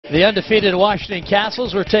The undefeated Washington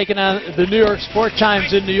Kastles were taking on the New York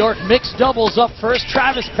Sportimes in New York. Mixed doubles up first.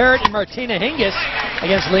 Travis Parrott and Martina Hingis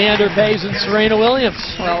against Leander Paes and Serena Williams.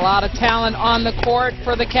 Well, a lot of talent on the court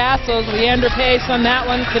for the Kastles. Leander Paes on that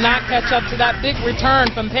one could not catch up to that big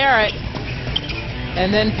return from Parrott.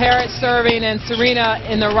 And then Parrott serving and Serena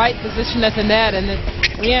in the right position at the net. And then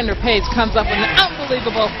Leander Paes comes up with an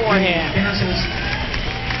unbelievable forehand.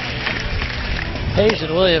 Paes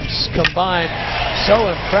and Williams combined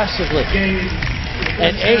so impressively.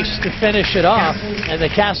 An ace to finish it off, and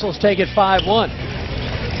the Kastles take it 5-1.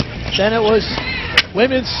 Then it was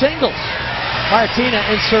women's singles. Martina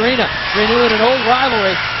and Serena renewing an old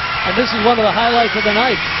rivalry, and this is one of the highlights of the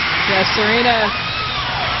night. Yeah, Serena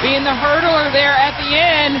being the hurdler there at the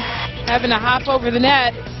end, having to hop over the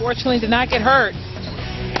net. Fortunately did not get hurt.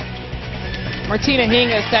 Martina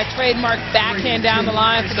Hingis, that trademark backhand down the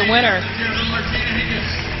line for the winner.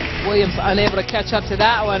 Williams unable to catch up to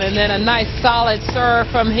that one, and then a nice solid serve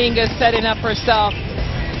from Hingis setting up herself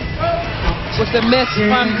with the miss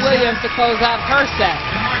from Williams to close out her set.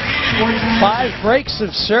 5 breaks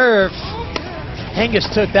of serve. Hingis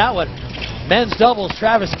took that one. Men's doubles,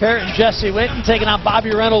 Travis Parrott and Jesse Winton taking on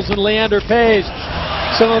Bobby Reynolds and Leander Paes.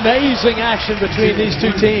 Some amazing action between these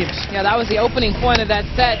two teams. Yeah, that was the opening point of that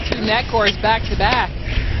set. 2 net cores back to back.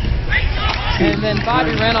 And then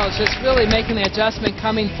Bobby Reynolds just really making the adjustment,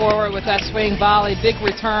 coming forward with that swing volley, big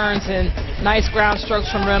returns and nice ground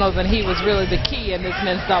strokes from Reynolds, and he was really the key in this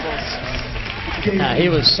men's doubles.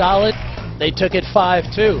 He was solid. They took it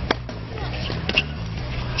 5-2.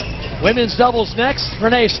 Women's doubles next.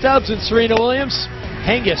 Renee Stubbs and Serena Williams.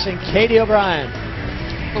 Hingis and Katie O'Brien.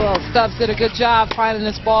 Well, Stubbs did a good job finding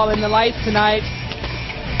this ball in the lights tonight.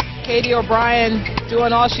 Katie O'Brien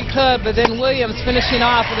doing all she could, but then Williams finishing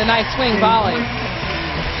off with a nice swing volley.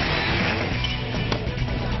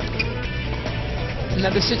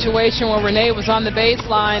 Another situation where Renee was on the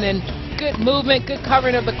baseline, and good movement, good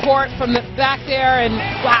covering of the court from the back there, and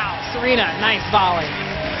wow, Serena, nice volley.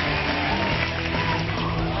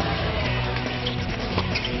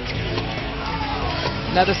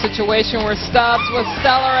 Another situation where Stubbs was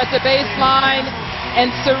stellar at the baseline, and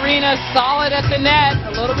Serena solid at the net,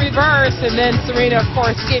 a little reverse, and then Serena, of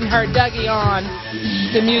course, getting her Dougie on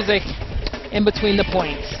the music in between the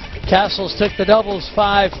points. Kastles took the doubles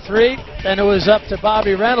 5-3. Then it was up to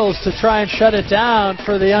Bobby Reynolds to try and shut it down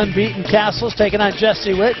for the unbeaten Kastles, taking on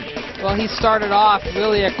Jesse Winton. Well, he started off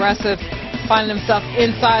really aggressive, finding himself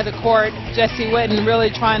inside the court. Jesse Winton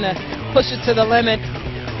really trying to push it to the limit.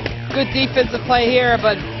 Good defensive play here,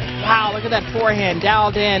 but wow, look at that forehand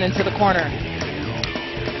dialed in into the corner.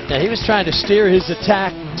 Now, he was trying to steer his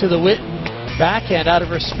attack to the Winton backhand out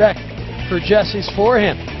of respect for Jesse's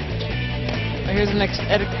forehand. Here's an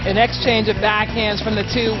exchange of backhands from the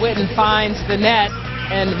two. Winton finds the net,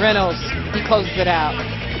 and Reynolds, he closes it out.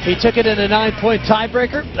 He took it in a 9-point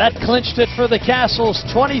tiebreaker. That clinched it for the Kastles,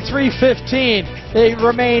 23-15. They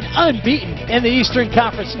remain unbeaten in the Eastern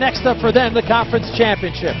Conference. Next up for them, the conference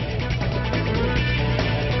championship.